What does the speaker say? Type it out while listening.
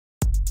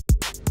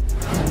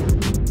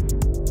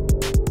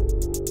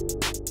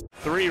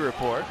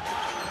pre-report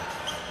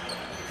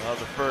of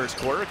the first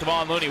quarter.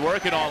 Kevon Looney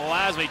working on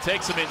Lasme,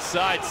 takes him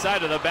inside,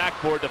 side of the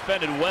backboard,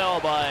 defended well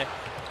by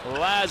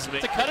Lasme.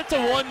 To cut it to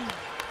one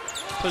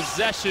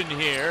possession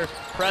here.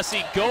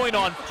 Pressey going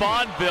on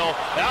Fonville.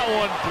 That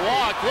one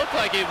blocked, looked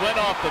like it went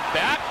off the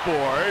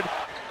backboard.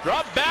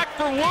 Drop back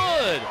for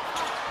Wood.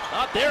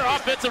 Not there,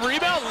 offensive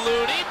rebound.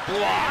 Looney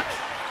blocked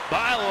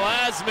by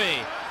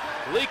Lasme.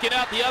 Leaking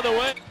out the other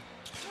way.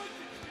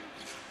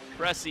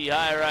 Pressey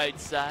high right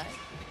side.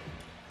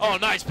 Oh,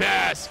 nice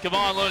pass.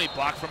 Kevon Looney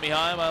blocked from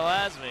behind by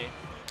Lasme.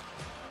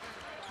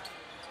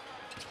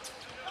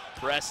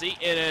 Pressey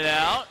in and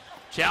out.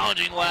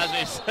 Challenging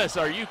Lasme, says,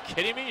 are you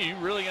kidding me? Are you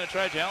really going to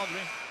try to challenge me?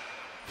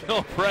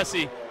 Phil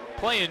Pressey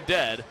playing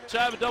dead.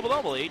 Shy of a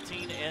double-double,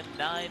 18 and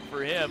 9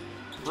 for him.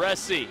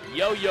 Pressey,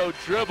 yo-yo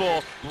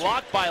dribble,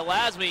 blocked by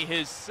Lasme,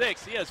 his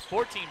 6th. He has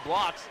 14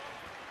 blocks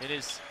in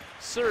his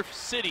Surf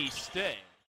City stay.